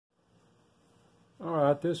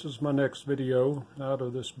Alright, this is my next video out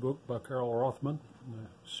of this book by Carole Rothman,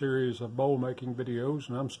 a series of bowl making videos,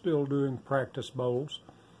 and I'm still doing practice bowls.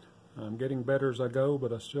 I'm getting better as I go,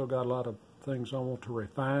 but I still got a lot of things I want to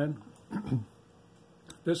refine.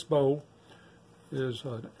 This bowl is,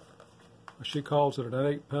 she calls it an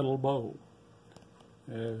 8-petal bowl.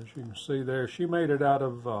 As you can see there, she made it out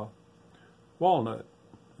of walnut.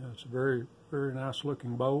 It's a very, very nice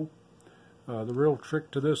looking bowl. The real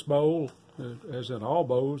trick to this bowl, as in all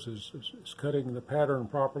bows, is cutting the pattern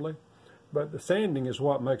properly. But the sanding is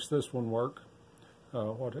what makes this one work.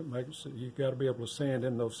 You've got to be able to sand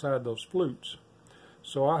inside those flutes.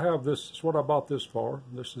 So I have this, it's what I bought this for.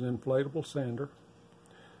 This is an inflatable sander.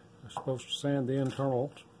 It's supposed to sand the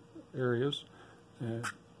internal areas. And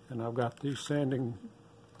I've got these sanding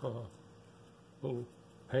little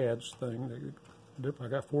pads thing. I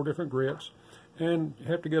got 4 different grits. And you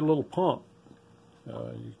have to get a little pump.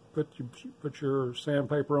 You put your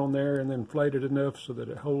sandpaper on there and then inflate it enough so that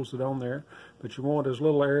it holds it on there, but you want as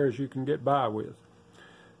little air as you can get by with.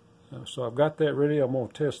 So I've got that ready. I'm going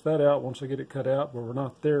to test that out once I get it cut out, but we're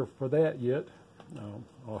not there for that yet.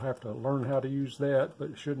 I'll have to learn how to use that,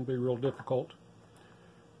 but it shouldn't be real difficult.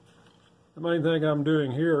 The main thing I'm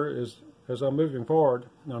doing here is, as I'm moving forward,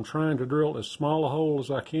 I'm trying to drill as small a hole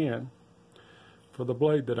as I can for the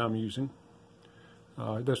blade that I'm using.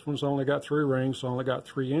 This one's only got 3 rings, so I only got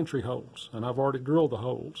 3 entry holes, and I've already drilled the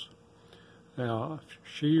holes. Now,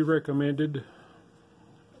 she recommended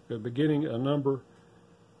the beginning a number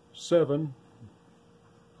 7,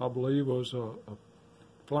 I believe was a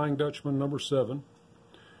Flying Dutchman number 7,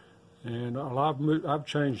 and I've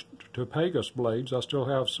changed to Pegas blades. I still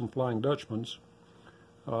have some Flying Dutchmans,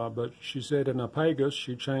 but she said in a Pegas,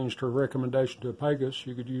 she changed her recommendation to a Pegas.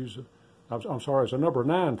 You could use I'm sorry, it's a number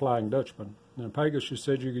 9 Flying Dutchman. In Pegas, she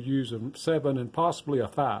said you could use a 7 and possibly a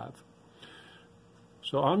 5.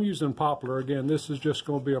 So I'm using poplar. Again, this is just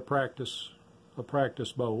going to be a practice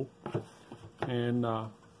bowl. And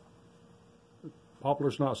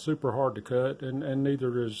poplar's not super hard to cut, and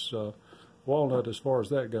neither is walnut as far as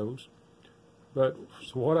that goes. But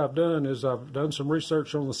so what I've done is I've done some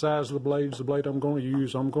research on the size of the blades. The blade I'm going to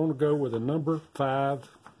use, I'm going to go with a number 5.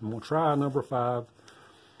 I'm going to try a number 5.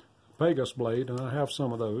 Pegas blade, and I have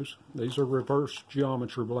some of those. These are reverse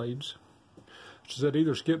geometry blades. She said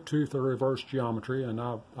either skip tooth or reverse geometry, and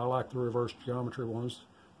I like the reverse geometry ones.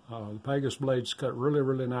 The Pegas blades cut really,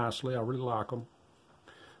 really nicely. I really like them.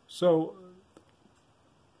 So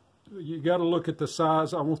you got to look at the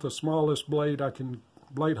size. I want the smallest blade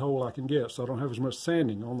hole I can get, so I don't have as much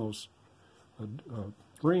sanding on those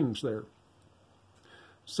rings there.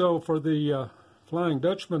 So for the Flying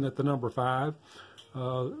Dutchman at the number 5.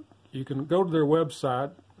 You can go to their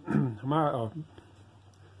website.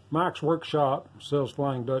 Mike's Workshop sells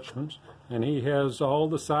Flying Dutchmans, and he has all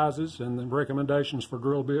the sizes and the recommendations for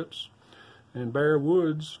drill bits. And Bear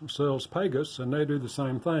Woods sells Pegas, and they do the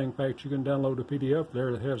same thing. In fact, you can download a PDF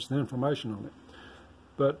there that has the information on it.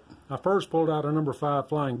 But I first pulled out a number 5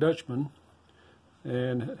 Flying Dutchman,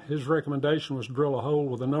 and his recommendation was to drill a hole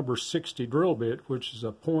with a number 60 drill bit, which is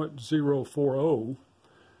a .040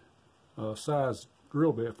 size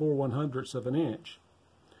drill bit, 4/100ths of an inch.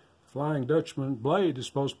 Flying Dutchman blade is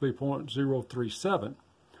supposed to be .037,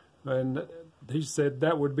 and he said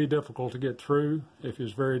that would be difficult to get through if it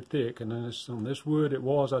was very thick. And then on this wood it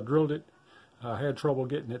was. I drilled it. I had trouble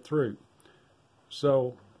getting it through.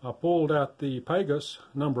 So I pulled out the Pegas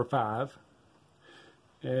number 5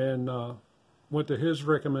 and went to his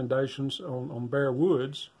recommendations on Bear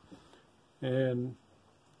Woods, and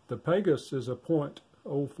the Pegas is a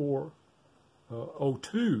 .0402.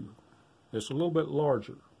 It's a little bit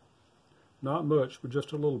larger, not much, but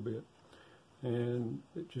just a little bit, and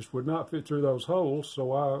it just would not fit through those holes.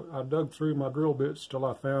 So I dug through my drill bits till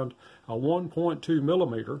I found a 1.2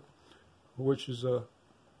 millimeter, which is a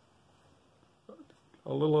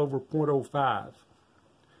little over .05,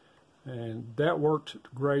 and that worked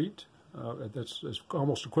great. That's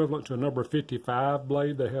almost equivalent to a number 55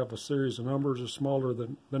 blade. They have a series of numbers. The smaller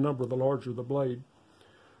the number, the larger the blade.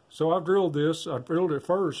 So I've drilled this. I drilled it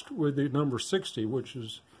first with the number 60, which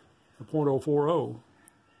is a .040,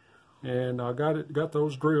 and I got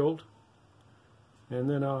those drilled, and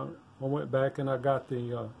then I went back and I got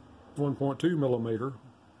the 1.2 millimeter,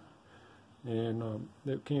 and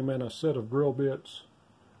it came in a set of drill bits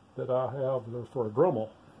that I have for a Dremel,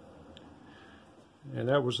 and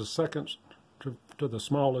that was the second to the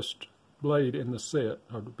smallest blade in the set,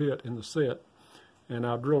 or bit in the set, and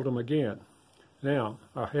I drilled them again. Now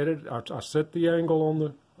I set the angle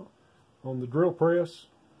on the drill press.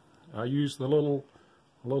 I used the little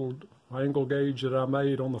angle gauge that I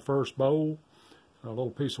made on the first bowl, a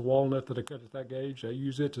little piece of walnut that I cut at that gauge. I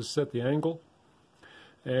use it to set the angle.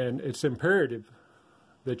 And it's imperative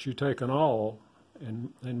that you take an awl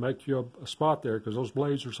and make you a spot there, because those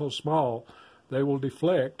blades are so small, they will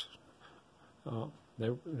deflect.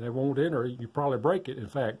 They won't enter. You probably break it, in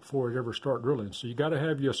fact, before it ever start drilling. So you got to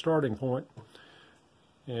have your starting point,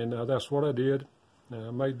 and that's what I did.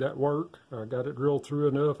 I made that work. I got it drilled through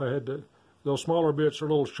enough. I had to. Those smaller bits are a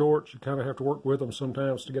little short. You kind of have to work with them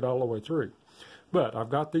sometimes to get all the way through. But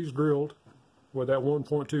I've got these drilled with that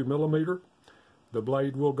 1.2 millimeter. The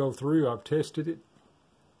blade will go through. I've tested it.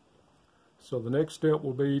 So the next step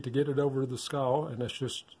will be to get it over to the scaw, and that's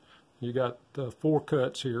just, you got 4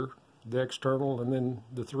 cuts here, the external and then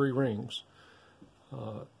the 3 rings.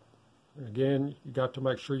 Again, you got to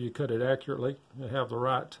make sure you cut it accurately and have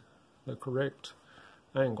the correct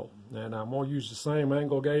angle. And I'm going to use the same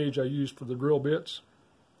angle gauge I used for the drill bits,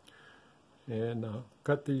 and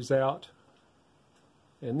cut these out,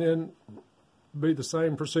 and then be the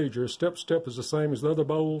same procedure. Step is the same as the other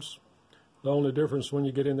bowls. The only difference when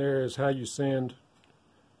you get in there is how you sand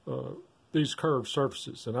these curved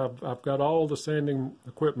surfaces. And I've got all the sanding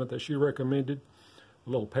equipment that she recommended. A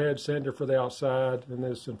little pad sander for the outside, and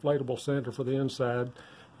this inflatable sander for the inside.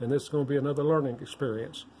 And this is going to be another learning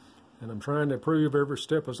experience. And I'm trying to improve every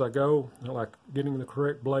step as I go, like getting the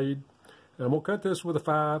correct blade. And I'm going to cut this with a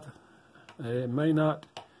 5. It may not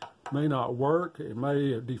work. It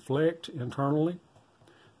may deflect internally.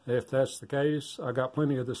 If that's the case, I got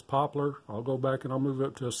plenty of this poplar. I'll go back and I'll move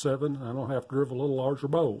up to a 7. I don't have to drill a little larger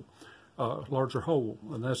larger hole.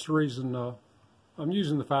 And that's the reason I'm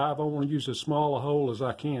using the 5. I want to use as small a hole as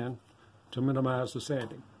I can to minimize the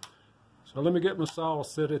sanding. So let me get my saw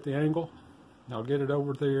set at the angle. I'll get it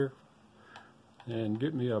over there and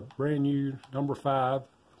get me a brand new number 5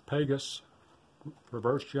 Pegas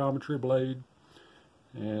reverse geometry blade,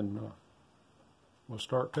 and we'll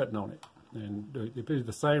start cutting on it. And it'll be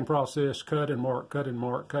the same process: cut and mark, cut and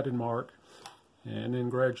mark, cut and mark, and then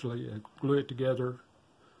gradually glue it together.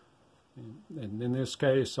 And in this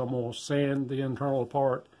case, I'm going to sand the internal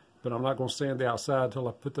part, but I'm not going to sand the outside until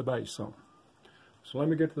I put the base on. So let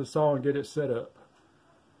me get to the saw and get it set up.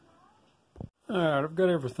 Alright, I've got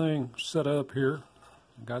everything set up here.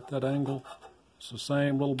 Got that angle. It's the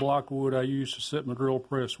same little block of wood I used to set my drill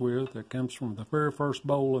press with. That comes from the very first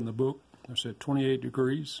bowl in the book. It's at 28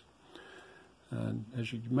 degrees. And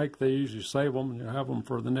as you make these, you save them and you have them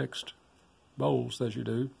for the next bowls as you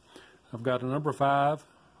do. I've got a number 5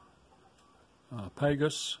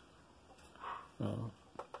 Pegas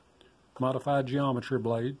modified geometry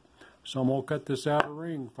blade. So I'm going to cut this outer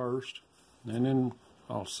ring first, and then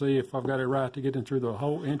I'll see if I've got it right to get in through the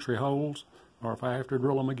whole entry holes, or if I have to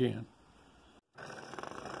drill them again.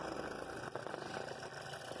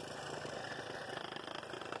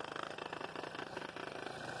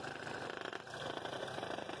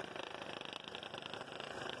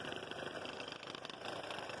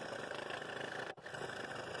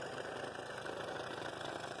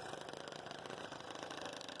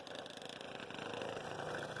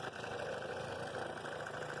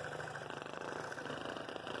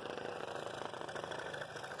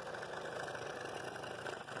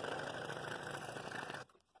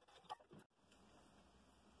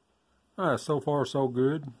 Alright, so far so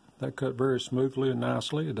good. That cut very smoothly and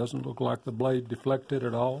nicely. It doesn't look like the blade deflected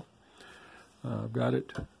at all. I've got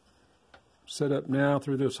it set up now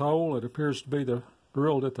through this hole. It appears to be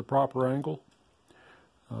drilled at the proper angle.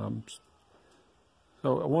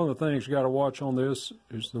 So one of the things you got to watch on this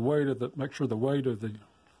is the weight of make sure the weight of the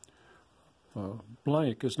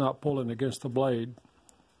blank is not pulling against the blade.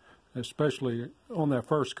 Especially on that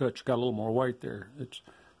first cut, you got a little more weight there. It's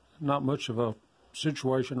not much of a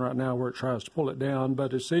situation right now where it tries to pull it down,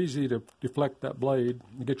 but it's easy to deflect that blade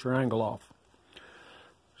and get your angle off.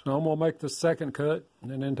 So I'm going to make the second cut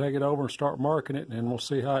and then take it over and start marking it, and we'll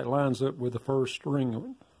see how it lines up with the first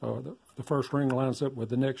ring. The first ring lines up with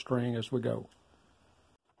the next ring as we go.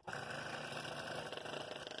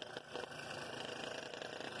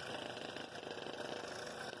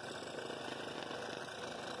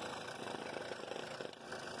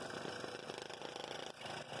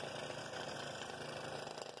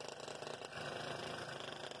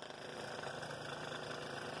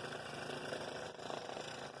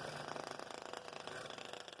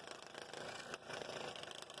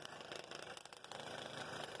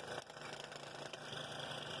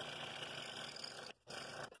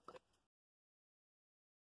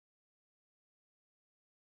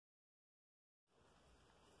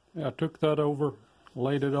 I took that over,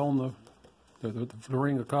 laid it on the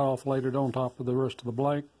ring of cutoff, laid it on top of the rest of the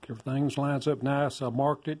blank. Everything lines up nice. I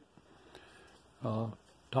marked it.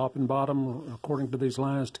 top and bottom according to these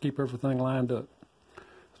lines to keep everything lined up.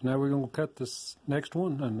 So now we're going to cut this next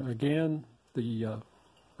one, and again the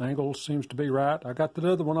angle seems to be right. I got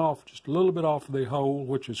the other one off just a little bit off of the hole,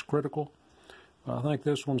 which is critical. I think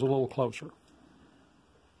this one's a little closer.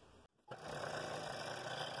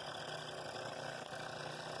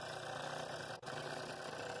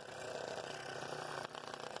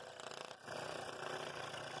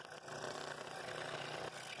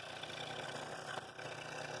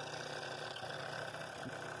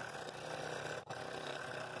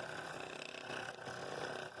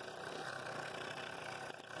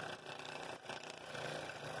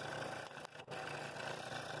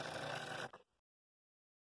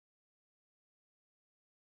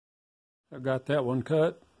 I've got that one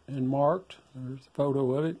cut and marked. There's a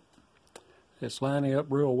photo of it. It's lining up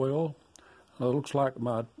real well. It looks like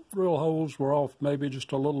my drill holes were off maybe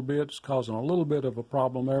just a little bit. It's causing a little bit of a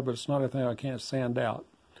problem there, but it's not anything I can't sand out.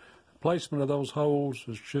 The placement of those holes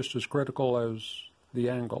is just as critical as the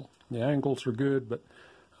angle. The angles are good, but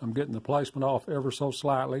I'm getting the placement off ever so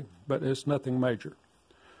slightly, but it's nothing major.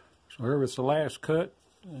 So here is the last cut,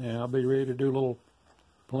 and I'll be ready to do a little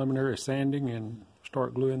preliminary sanding and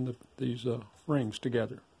start gluing these rings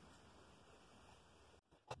together.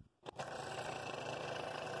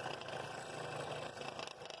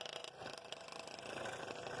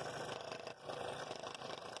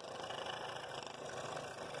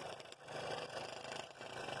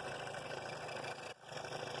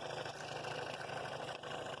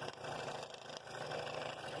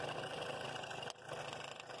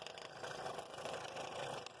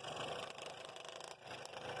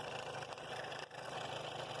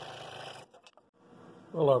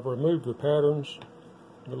 Well, I've removed the patterns,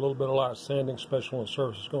 a little bit of light sanding, especially when the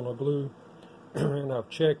surface is going to glue, and I've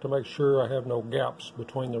checked to make sure I have no gaps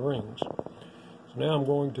between the rings. So now I'm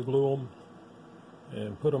going to glue them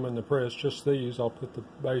and put them in the press. Just these, I'll put the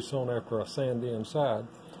base on after I sand the inside.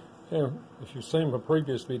 And if you've seen my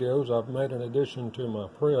previous videos, I've made an addition to my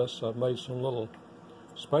press. I've made some little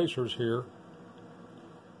spacers here,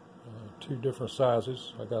 two different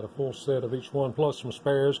sizes. I got a full set of each one, plus some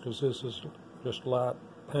spares, because this is just light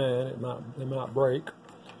pine. They might break,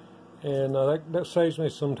 and that saves me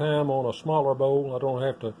some time on a smaller bowl. I don't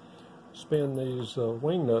have to spin these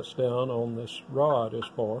wing nuts down on this rod as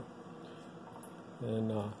far.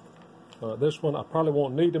 And this one, I probably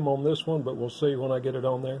won't need them on this one, but we'll see when I get it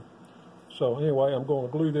on there. So anyway, I'm going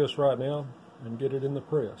to glue this right now and get it in the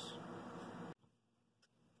press.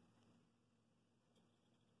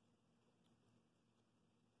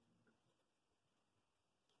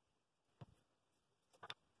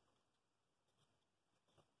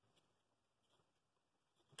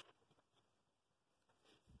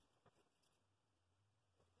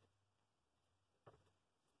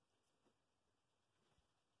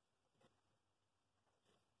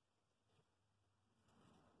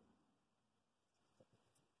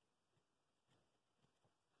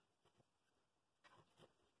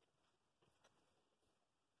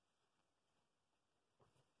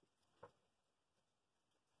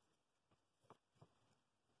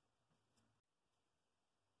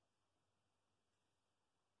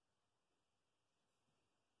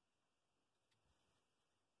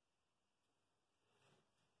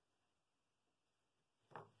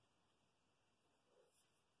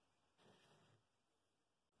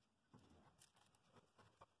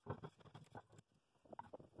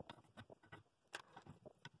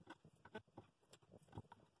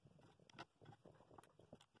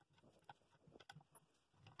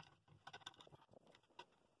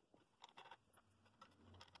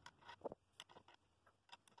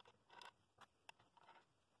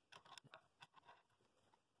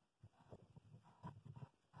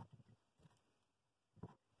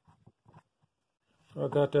 I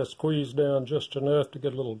got that squeezed down just enough to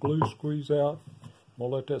get a little glue squeeze out. I'm going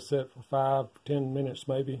to let that set for 5-10 minutes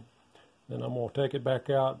maybe. Then I'm going to take it back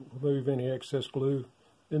out, remove any excess glue,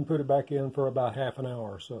 then put it back in for about half an hour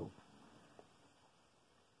or so.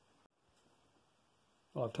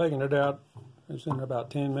 Well, I've taken it out. It's in about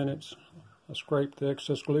 10 minutes. I scraped the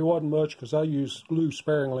excess glue. It wasn't much because I use glue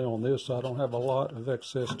sparingly on this, so I don't have a lot of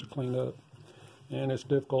excess to clean up. And it's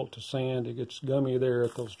difficult to sand. It gets gummy there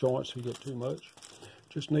at those joints if you get too much.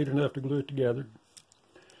 Just need enough to glue it together.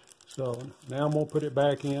 So now I'm going to put it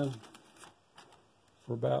back in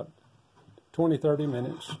for about 20-30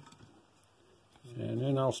 minutes. And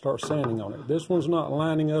then I'll start sanding on it. This one's not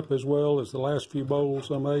lining up as well as the last few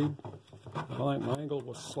bowls I made. I think my angle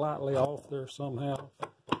was slightly off there somehow.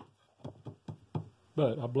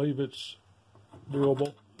 But I believe it's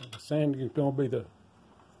doable. Sanding is going to be the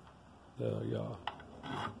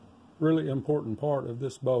really important part of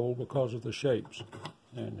this bowl because of the shapes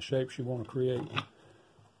and the shapes you want to create.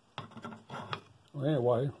 Well,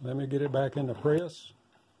 anyway, let me get it back in the press,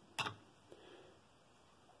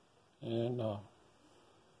 and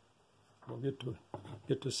we'll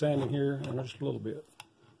get to sanding here in just a little bit.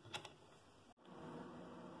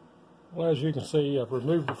 Well, as you can see, I've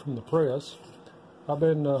removed it from the press. I've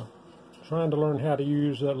been trying to learn how to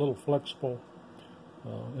use that little flexible,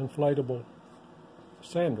 inflatable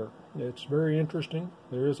sander. It's very interesting.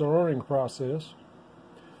 There is a learning process,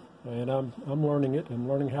 and I'm learning it. I'm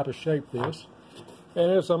learning how to shape this. And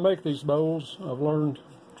as I make these bowls, I've learned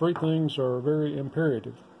three things are very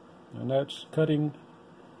imperative, and that's cutting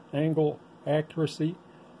angle accuracy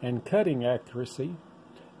and cutting accuracy,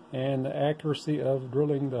 and the accuracy of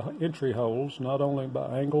drilling the entry holes, not only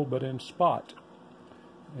by angle but in spot,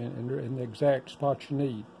 and in the exact spot you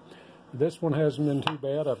need. This one hasn't been too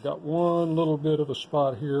bad. I've got one little bit of a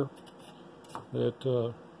spot here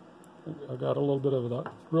that I got a little bit of the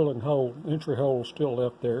drilling hole, entry hole still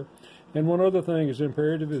left there. And one other thing is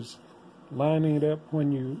imperative is lining it up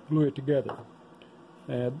when you glue it together.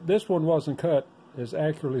 This one wasn't cut as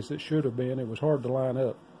accurately as it should have been. It was hard to line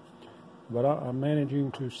up. But I'm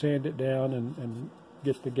managing to sand it down and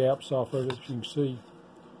get the gaps off of it. As you can see,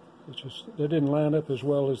 it's just, they didn't line up as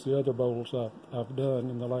well as the other bowls I've done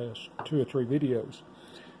in the last 2 or 3 videos.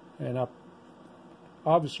 And I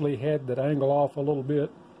obviously had that angle off a little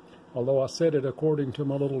bit, although I set it according to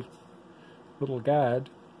my little guide.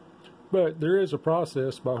 But there is a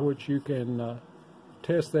process by which you can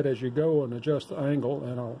test that as you go and adjust the angle,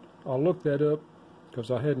 and I'll look that up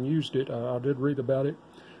because I hadn't used it. I did read about it.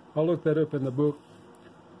 I'll look that up in the book,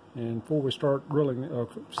 and before we start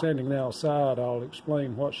sanding the outside, I'll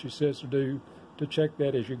explain what she says to do to check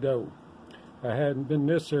that as you go. It hadn't been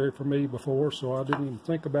necessary for me before, so I didn't even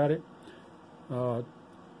think about it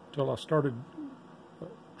till I started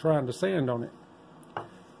trying to sand on it.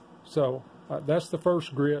 So that's the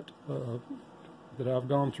first grit that I've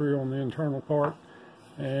gone through on the internal part,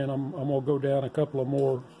 and I'm going to go down a couple of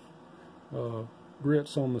more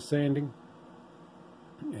grits on the sanding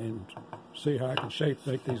and see how I can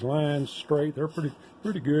make these lines straight. They're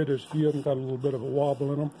pretty good. There's a few of them got a little bit of a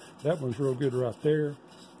wobble in them. That one's real good right there.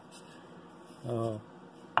 I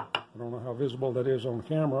don't know how visible that is on the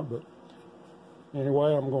camera, but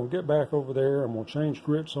anyway, I'm going to get back over there. I'm going to change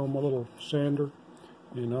grits on my little sander,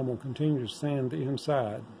 and I'm going to continue to sand the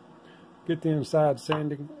inside. Get the inside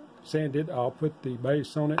sanded. I'll put the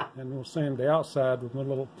base on it, and we'll sand the outside with my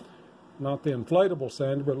little, not the inflatable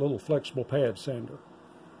sander, but a little flexible pad sander.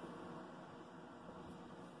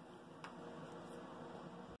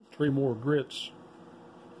 3 more grits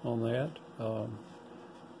on that.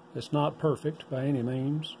 It's not perfect by any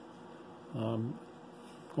means. I'm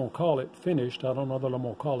going to call it finished. I don't know that I'm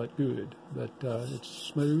going to call it good, but it's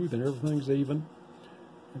smooth and everything's even.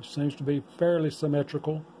 It seems to be fairly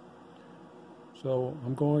symmetrical. So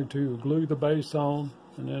I'm going to glue the base on,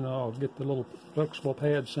 and then I'll get the little flexible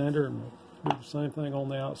pad sander and do the same thing on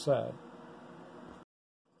the outside.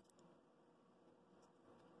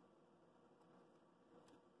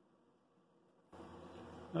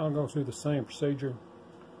 I'll go through the same procedure.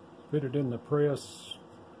 Put it in the press,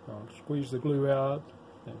 squeeze the glue out,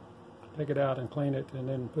 and take it out and clean it, and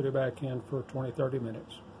then put it back in for 20-30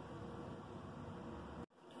 minutes.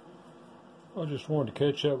 I just wanted to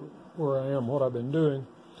catch up where I am, what I've been doing.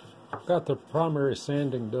 I've got the primary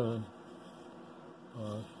sanding done.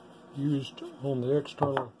 Used on the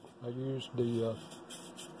external, I used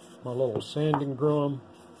my little sanding drum,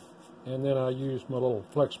 and then I used my little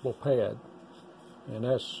flexible pad. And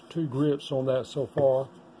that's 2 grits on that so far.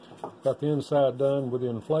 Got the inside done with the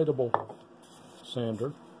inflatable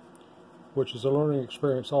sander, which is a learning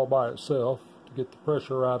experience all by itself to get the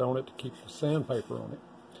pressure right on it to keep the sandpaper on it.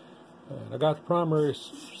 And I got the primary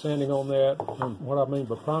sanding on that. And what I mean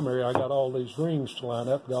by primary, I got all these rings to line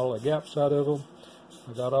up, got all the gaps out of them.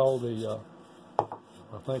 I got all the,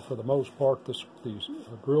 I think for the most part, these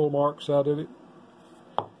drill marks out of it.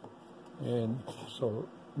 And so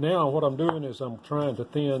now what I'm doing is I'm trying to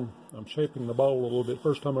I'm shaping the bowl a little bit.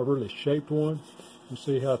 First time I've really shaped one. You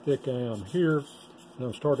see how thick I am here, and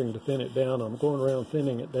I'm starting to thin it down. I'm going around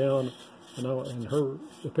thinning it down, and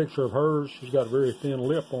the picture of hers, she's got a very thin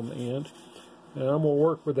lip on the end, and I'm going to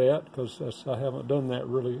work with that because I haven't done that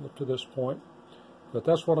really up to this point. But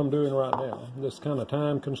that's what I'm doing right now. It's kind of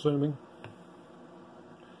time consuming,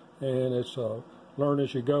 and it's learn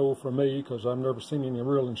as you go for me because I've never seen any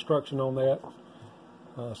real instruction on that.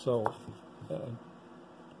 So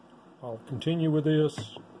I'll continue with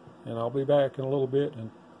this, and I'll be back in a little bit,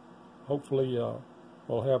 and hopefully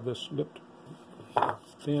we'll have this lipped.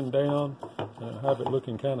 thin down, have it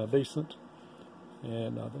looking kind of decent.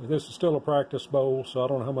 And this is still a practice bowl, so I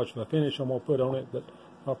don't know how much of a finish I'm going to put on it, but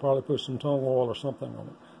I'll probably put some tung oil or something on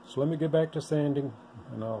it. So let me get back to sanding,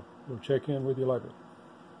 and we'll check in with you later.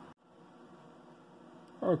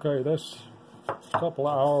 Okay, that's a couple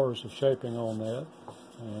of hours of shaping on that,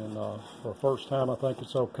 and for the first time I think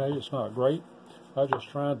it's okay. It's not great. I just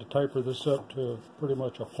tried to taper this up to pretty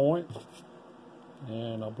much a point,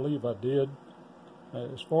 and I believe I did.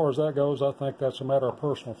 As far as that goes, I think that's a matter of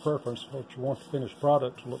personal preference, what you want the finished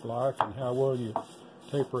product to look like and how well you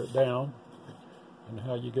taper it down and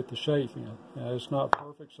how you get the shape in. Now, it's not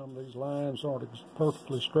perfect. Some of these lines aren't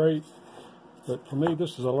perfectly straight, but for me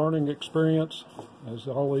this is a learning experience, as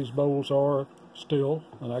all these bowls are still,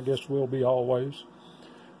 and I guess will be always.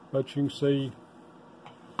 But you can see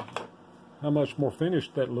how much more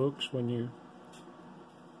finished that looks when you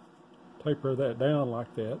taper that down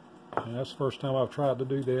like that. And that's the first time I've tried to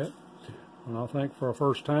do that, and I think for a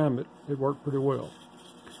first time it worked pretty well.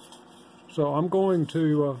 So I'm going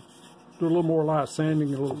to do a little more light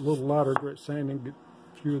sanding, a little lighter grit sanding, get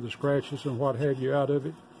a few of the scratches and what have you out of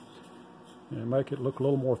it, and make it look a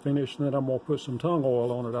little more finished. And then I'm going to put some tung oil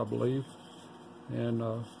on it, I believe, and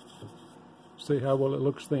see how well it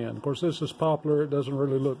looks then. Of course, this is poplar. It doesn't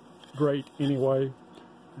really look great anyway.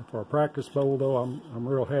 And for a practice bowl, though, I'm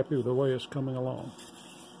real happy with the way it's coming along.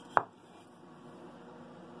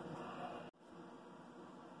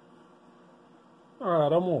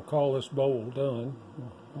 Alright, I'm going to call this bowl done.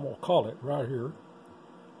 I'm going to call it right here.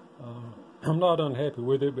 I'm not unhappy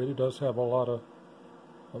with it, but it does have a lot of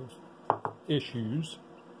issues.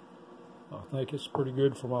 I think it's pretty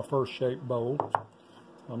good for my first shaped bowl.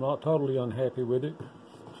 I'm not totally unhappy with it,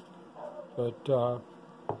 but the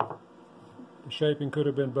shaping could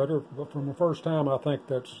have been better. But from the first time, I think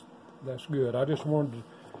that's good. I just wanted to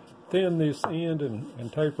thin this end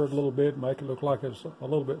and taper it a little bit, make it look like it's a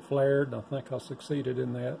little bit flared, and I think I succeeded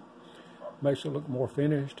in that. Makes it look more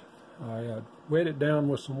finished. I wet it down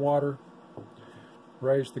with some water,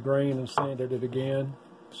 raised the grain and sanded it again.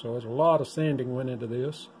 So there's a lot of sanding went into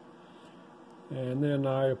this. And then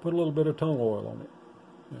I put a little bit of tung oil on it.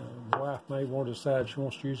 My wife may want to decide she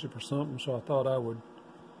wants to use it for something, so I thought I would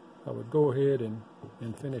go ahead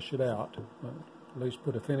and finish it out. At least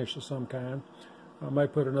put a finish of some kind. I may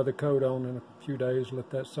put another coat on in a few days,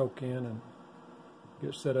 let that soak in and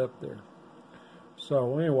get set up there.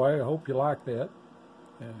 So anyway, I hope you like that.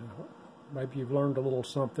 Maybe you've learned a little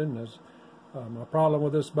something. My problem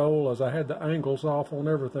with this bowl is I had the angles off on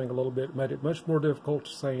everything a little bit. It made it much more difficult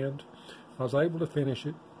to sand. I was able to finish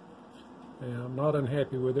it, and I'm not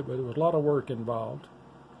unhappy with it, but there was a lot of work involved.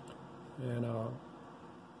 And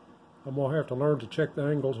I'm going to have to learn to check the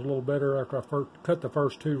angles a little better after I cut the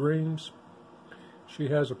first two rings. She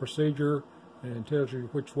has a procedure and tells you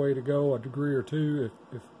which way to go, a degree or two,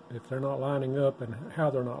 if they're not lining up and how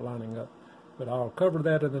they're not lining up. But I'll cover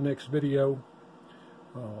that in the next video.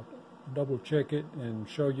 Double check it and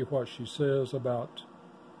show you what she says about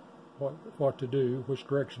what to do, which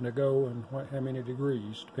direction to go, and how many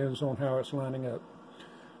degrees. Depends on how it's lining up.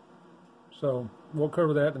 So we'll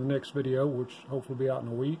cover that in the next video, which hopefully will be out in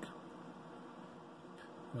a week.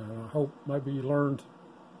 I hope maybe you learned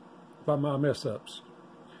by my mess-ups.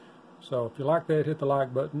 So if you like that, hit the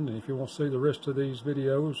like button, and if you want to see the rest of these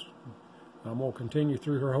videos, I'm going to continue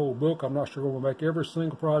through her whole book. I'm not sure we'll make every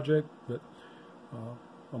single project, but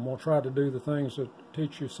I'm going to try to do the things that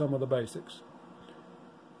teach you some of the basics.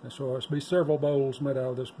 And so there'll be several bowls made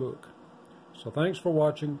out of this book. So thanks for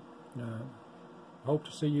watching. Hope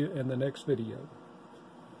to see you in the next video.